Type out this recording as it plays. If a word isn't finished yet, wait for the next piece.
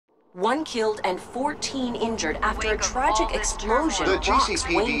1 killed and 14 injured after a tragic explosion The rocks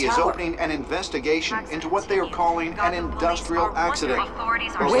GCPD Wayne is Tower. opening an investigation into what they are calling an industrial accident.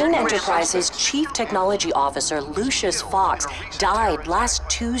 Wayne Enterprises' Chief Technology Officer, Lucius Fox, died last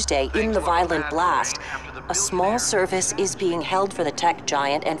Tuesday in the violent blast. A small service is being held for the tech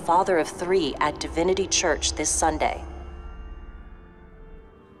giant and father of 3 at Divinity Church this Sunday.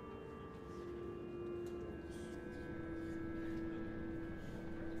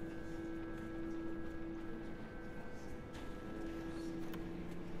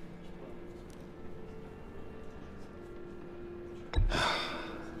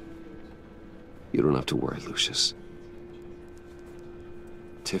 You don't have to worry, Lucius.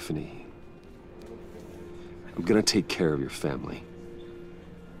 Tiffany, I'm gonna take care of your family,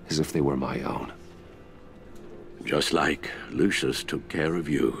 as if they were my own. Just like Lucius took care of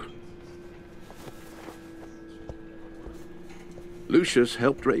you. Lucius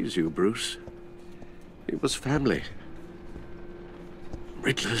helped raise you, Bruce. It was family.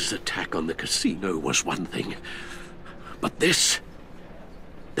 Riddler's attack on the casino was one thing, but this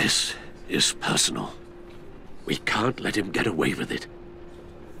is personal. We can't let him get away with it.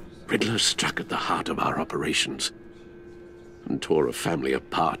 Riddler struck at the heart of our operations and tore a family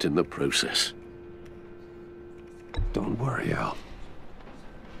apart in the process. Don't worry, Al.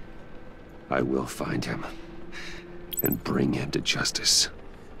 I will find him and bring him to justice.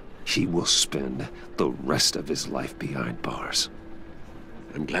 He will spend the rest of his life behind bars.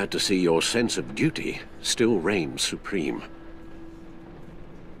 I'm glad to see your sense of duty still reigns supreme.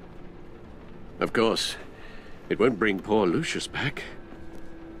 Of course, it won't bring poor Lucius back.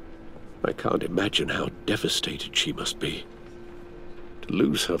 I can't imagine how devastated she must be to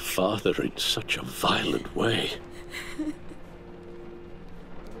lose her father in such a violent way.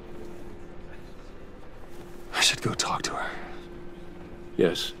 I should go talk to her.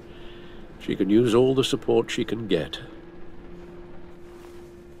 Yes, she can use all the support she can get.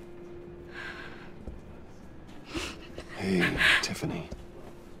 Hey, Tiffany.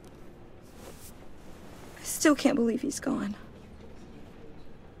 I still can't believe he's gone.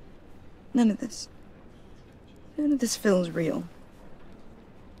 None of this feels real.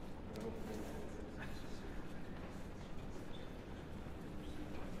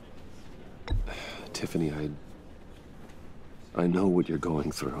 Tiffany, I know what you're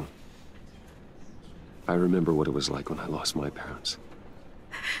going through. I remember what it was like when I lost my parents.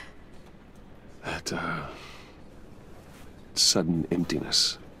 That, sudden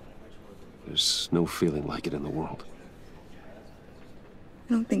emptiness. There's no feeling like it in the world.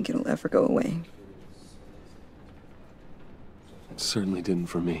 I don't think it'll ever go away. It certainly didn't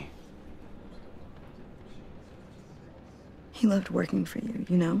for me. He loved working for you,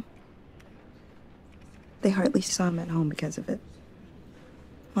 you know? They hardly saw him at home because of it.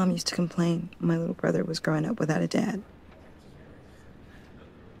 Mom used to complain my little brother was growing up without a dad.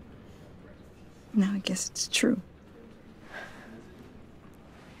 Now I guess it's true.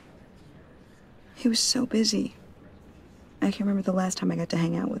 He was so busy. I can't remember the last time I got to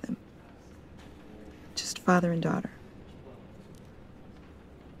hang out with him. Just father and daughter.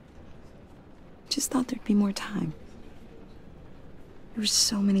 Just thought there'd be more time. There were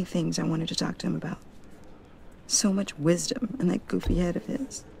so many things I wanted to talk to him about. So much wisdom in that goofy head of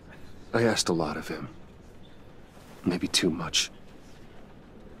his. I asked a lot of him. Maybe too much.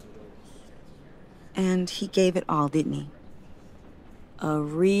 And he gave it all, didn't he? A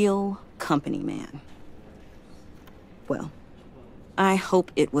real company man. Well, I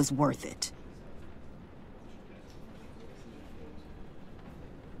hope it was worth it.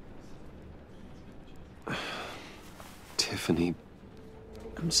 Tiffany.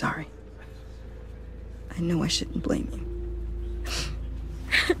 I'm sorry. I know I shouldn't blame you.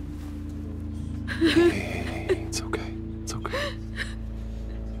 Hey, it's okay. It's okay.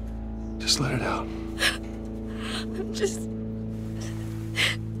 Just let it out. I'm just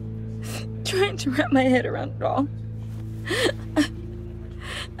trying to wrap my head around it all.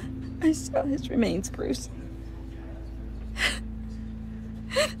 I saw his remains, Bruce.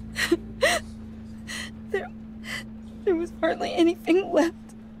 There was hardly anything left.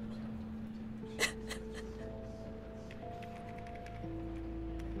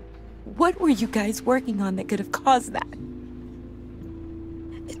 What were you guys working on that could have caused that?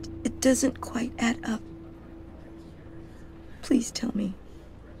 It doesn't quite add up. Please tell me.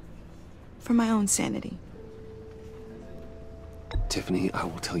 For my own sanity. Tiffany, I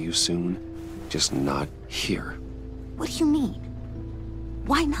will tell you soon. Just not here. What do you mean?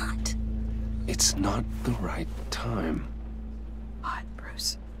 Why not? It's not the right time. What,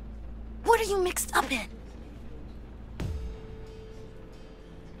 Bruce? What are you mixed up in?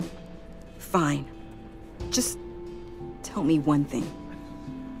 Fine. Just tell me one thing.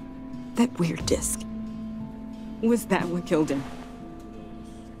 That weird disc. Was that what killed him?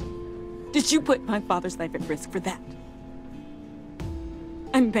 Did you put my father's life at risk for that?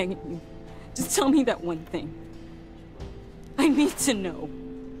 I'm begging you. Just tell me that one thing. I need to know.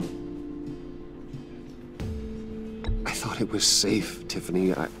 I thought it was safe,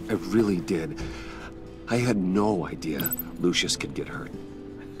 Tiffany. I really did. I had no idea Lucius could get hurt.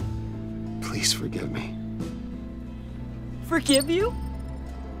 Please forgive me. Forgive you?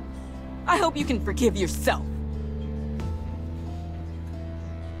 I hope you can forgive yourself.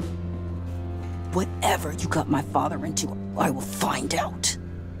 Whatever you got my father into, I will find out.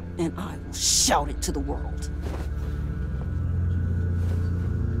 And I will shout it to the world.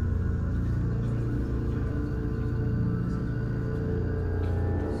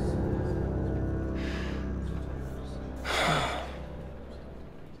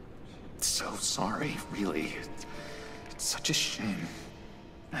 So sorry, really. It's such a shame.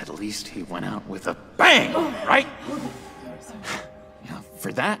 At least he went out with a bang, right? Yeah,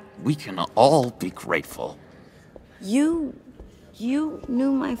 for that, we can all be grateful. You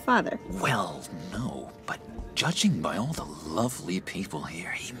knew my father? Well, no, but judging by all the lovely people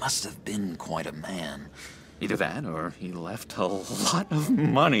here, he must have been quite a man. Either that, or he left a lot of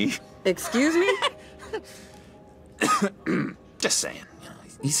money. Excuse me? Just saying, you know,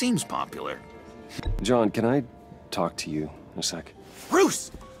 he seems popular. John, can I talk to you a sec?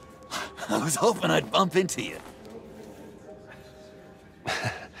 Bruce! I was hoping I'd bump into you.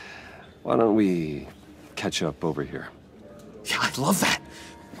 Why don't we catch up over here? Yeah, I'd love that.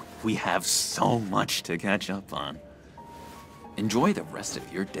 We have so much to catch up on. Enjoy the rest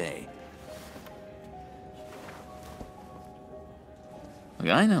of your day. Look,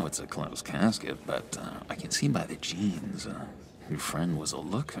 I know it's a closed casket, but I can see by the jeans, your friend was a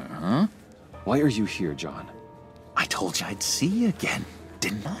looker, huh? Why are you here, John? I told you I'd see you again,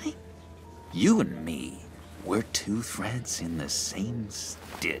 didn't I? You and me, we're two threads in the same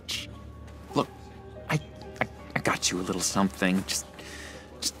stitch. Look, I got you a little something, just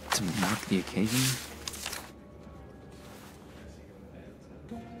to mark the occasion.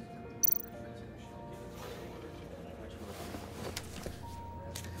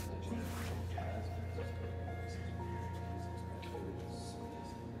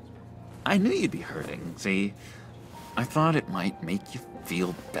 I knew you'd be hurting, see? I thought it might make you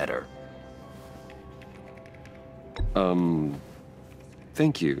feel better.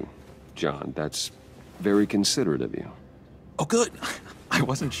 Thank you, John. That's very considerate of you. Oh, good. I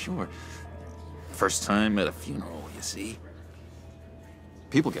wasn't sure. First time at a funeral, you see.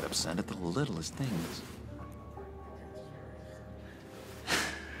 People get upset at the littlest things.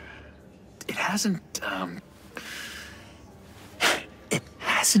 It hasn't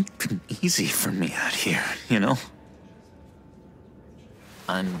been easy for me out here, you know?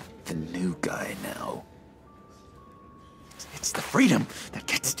 I'm the new guy now. It's the freedom that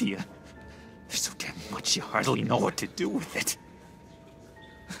gets to you. There's so damn much you hardly know what to do with it.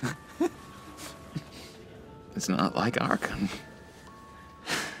 It's not like Arkham.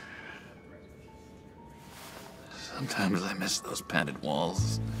 Sometimes I miss those padded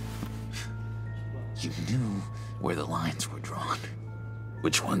walls. You knew where the lines were drawn.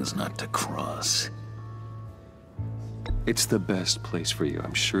 Which ones not to cross. It's the best place for you.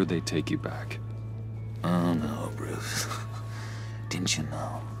 I'm sure they take you back. Oh no, Bruce. Didn't you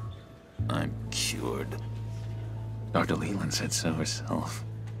know? I'm cured. Dr. Leland said so herself.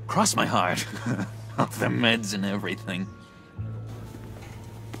 Cross my heart. Off the meds and everything.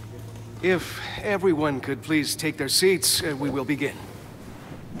 If everyone could please take their seats, we will begin.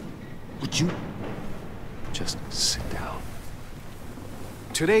 Would you just sit down?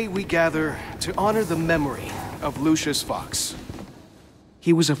 Today we gather to honor the memory of Lucius Fox.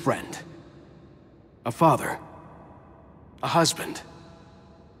 He was a friend, a father, a husband,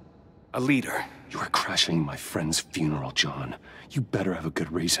 a leader. You are crashing my friend's funeral, John. You better have a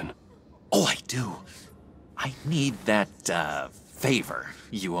good reason. Oh, I do. I need that, favor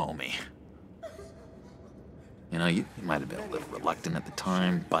you owe me. You know, you might have been a little reluctant at the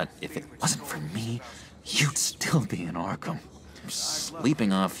time, but if it wasn't for me, you'd still be in Arkham.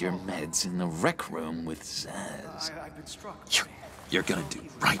 Sleeping off your meds in the rec room with Zaz. You're gonna do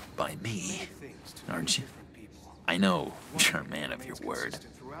right by me, aren't you? I know you're a man of your word.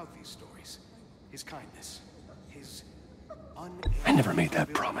 I never made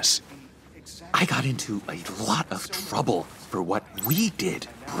that promise. I got into a lot of trouble for what we did,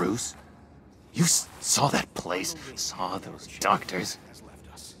 Bruce. You saw that place, saw those doctors.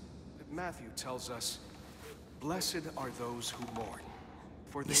 Matthew tells us, blessed are those who mourn.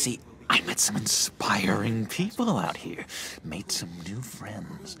 For You see, I met some inspiring people out here, made some new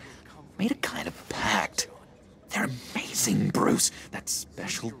friends, made a kind of pact. They're amazing, Bruce. That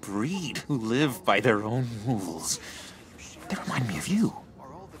special breed who live by their own rules. They remind me of you,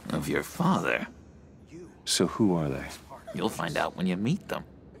 of your father. So who are they? You'll find out when you meet them.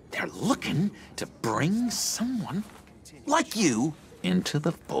 They're looking to bring someone like you into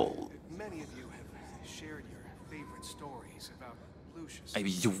the fold. Many of you have shared your favorite stories about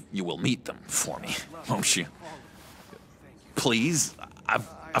Lucius. You will meet them for me, won't you? Please,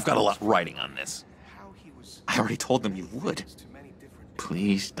 I've got a lot writing on this. I already told them you would.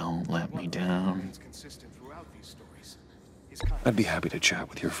 Please don't let me down. I'd be happy to chat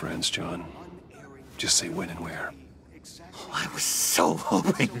with your friends, John. Just say when and where. Oh, I was so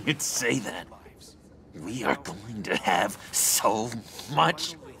hoping you'd say that. We are going to have so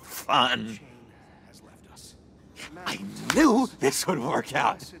much fun. I knew this would work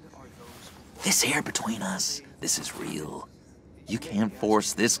out. This air between us, this is real. You can't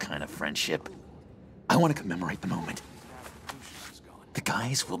force this kind of friendship. I want to commemorate the moment. The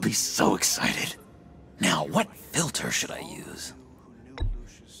guys will be so excited. Now, what filter should I use?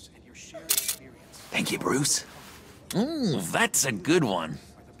 Thank you, Bruce. Ooh, that's a good one.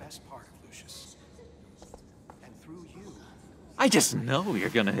 I just know you're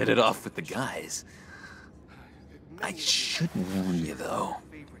gonna hit it off with the guys. I should warn you, though.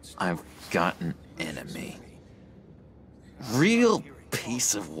 I've got an enemy. Real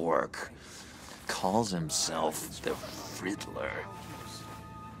piece of work. Calls himself the Riddler.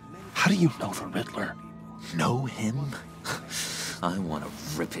 How do you know the Riddler? Know him? I want to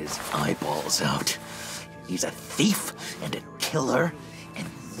rip his eyeballs out. He's a thief and a killer, and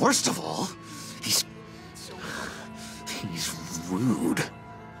worst of all, he's rude.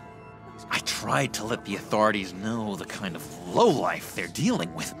 I tried to let the authorities know the kind of lowlife they're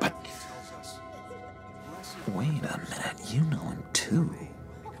dealing with, but... Wait a minute, you know him too.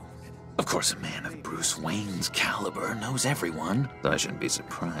 Of course, a man of Bruce Wayne's caliber knows everyone, so I shouldn't be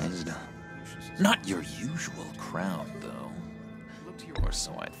surprised. Not your usual crowd, though. Or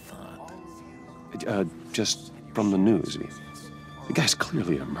so I thought. Just from the news. The guy's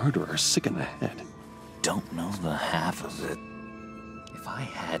clearly a murderer, sick in the head. Don't know the half of it. If I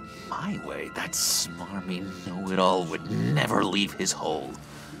had my way, that smarmy know-it-all would never leave his hole.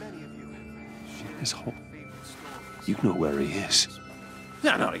 His hole? You know where he is.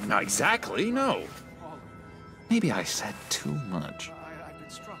 No, not exactly, no. Maybe I said too much. I've been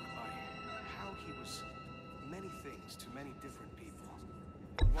struck by how he was many things to many different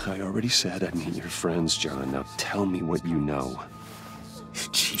people. I already said I'd meet your friends, John. Now tell me what you know.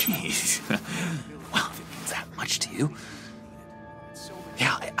 Jeez. Well, if it means that much to you.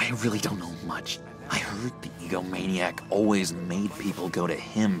 Yeah, I really don't know much. I heard the egomaniac always made people go to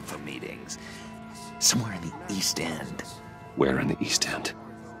him for meetings. Somewhere in the East End. Where in the East End?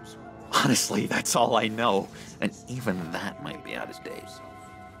 Honestly, that's all I know. And even that might be out of date.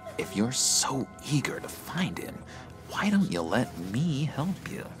 If you're so eager to find him, why don't you let me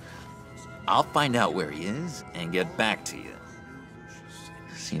help you? I'll find out where he is and get back to you.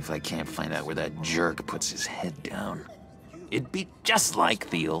 See if I can't find out where that jerk puts his head down. It'd be just like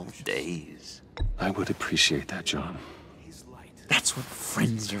the old days. I would appreciate that, John. That's what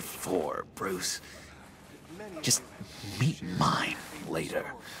friends are for, Bruce. Just meet mine later,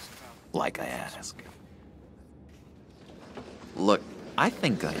 like I asked. Look, I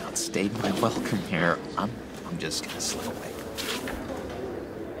think I outstayed my welcome here. I'm just gonna slip away.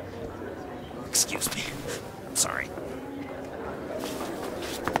 Excuse me. I'm sorry.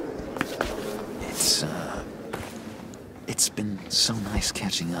 It's been so nice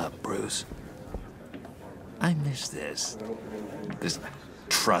catching up, Bruce. I miss this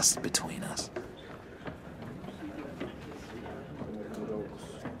trust between us.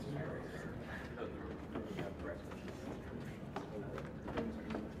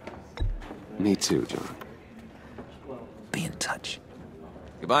 Me too, John. Be in touch.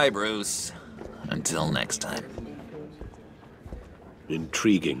 Goodbye, Bruce. Until next time.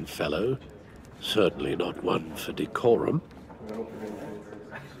 Intriguing fellow. Certainly not one for decorum.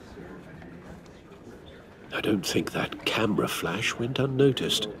 I don't think that camera flash went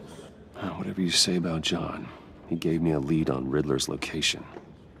unnoticed. Whatever you say about John, he gave me a lead on Riddler's location.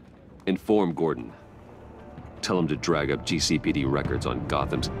 Inform Gordon. Tell him to drag up GCPD records on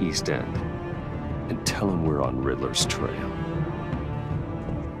Gotham's East End. And tell him we're on Riddler's trail.